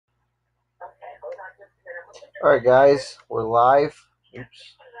Alright guys, we're live.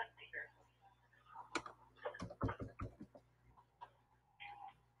 Oops.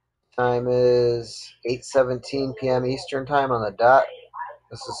 Time is 8:17 p.m. Eastern time on the dot.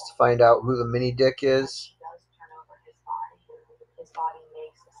 This is to find out who the mini dick is. Let's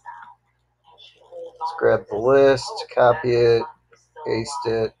grab the list, copy it, paste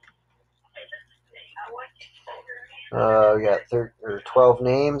it. We got 12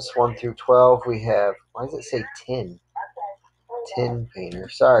 names, 1 through 12. We have, why does it say Tin? Tin Painter.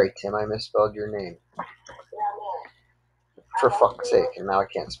 Sorry, Tim, I misspelled your name. For fuck's sake, and now I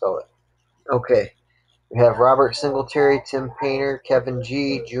can't spell it. Okay. We have Robert Singletary, Tim Painter, Kevin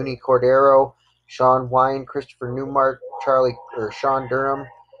G, Junie Cordero, Sean Wine, Christopher Newmark, Sean Durham,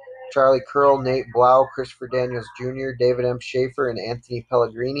 Charlie Curl, Nate Blau, Christopher Daniels Jr., David M. Schaefer, and Anthony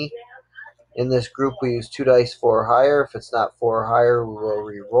Pellegrini. In this group, we use 2 dice, 4 or higher. If it's not 4 or higher, we will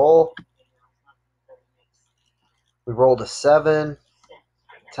re-roll. We rolled a 7.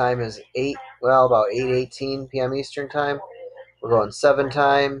 Time is about 8:18 p.m. Eastern time. We're going 7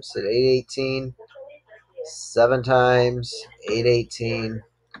 times at 8:18. 7 times, 8:18.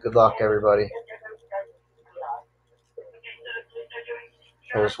 Good luck, everybody.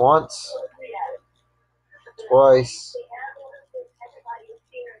 There's once, twice,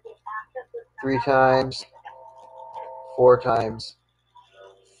 3 times, 4 times,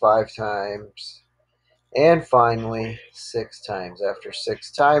 5 times, and finally 6 times. After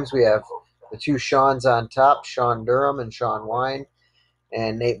 6 times, we have the 2 Seans on top, Sean Durham and Sean Wine,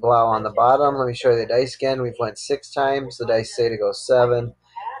 and Nate Blau on the bottom. Let me show you the dice again. We've went 6 times. The dice say to go 7. Let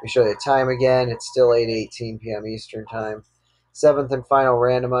me show you the time again. It's still 8:18 p.m. Eastern time. 7th and final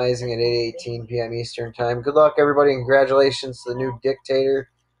randomizing at 8:18 p.m. Eastern time. Good luck, everybody, and congratulations to the new dictator,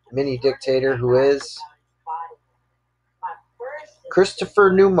 mini dictator, who is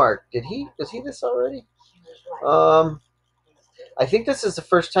Christopher Newmark. Was he this already? I think this is the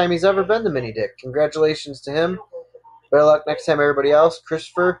first time he's ever been the mini dick. Congratulations to him. Better luck next time, everybody else.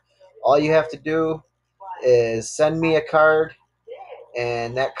 Christopher, all you have to do is send me a card,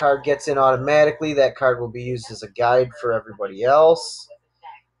 and that card gets in automatically. That card will be used as a guide for everybody else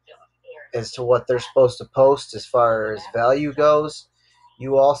as to what they're supposed to post as far as value goes.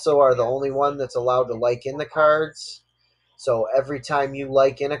 You also are the only one that's allowed to like in the cards. So every time you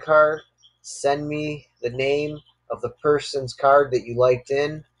like in a card, send me the name of the person's card that you liked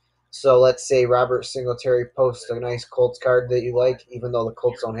in. So let's say Robert Singletary posts a nice Colts card that you like, even though the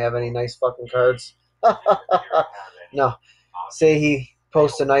Colts don't have any nice fucking cards. No. Say he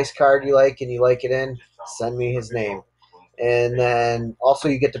posts a nice card you like and you like it in, send me his name. And then also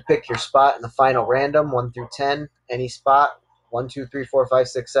you get to pick your spot in the final random, 1 through 10, any spot, 1, 2, 3, 4, 5,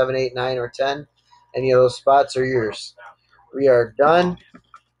 6, 7, 8, 9, or 10. Any of those spots are yours. We are done.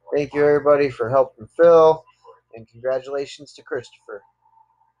 Thank you, everybody, for helping Phil, and congratulations to Christopher.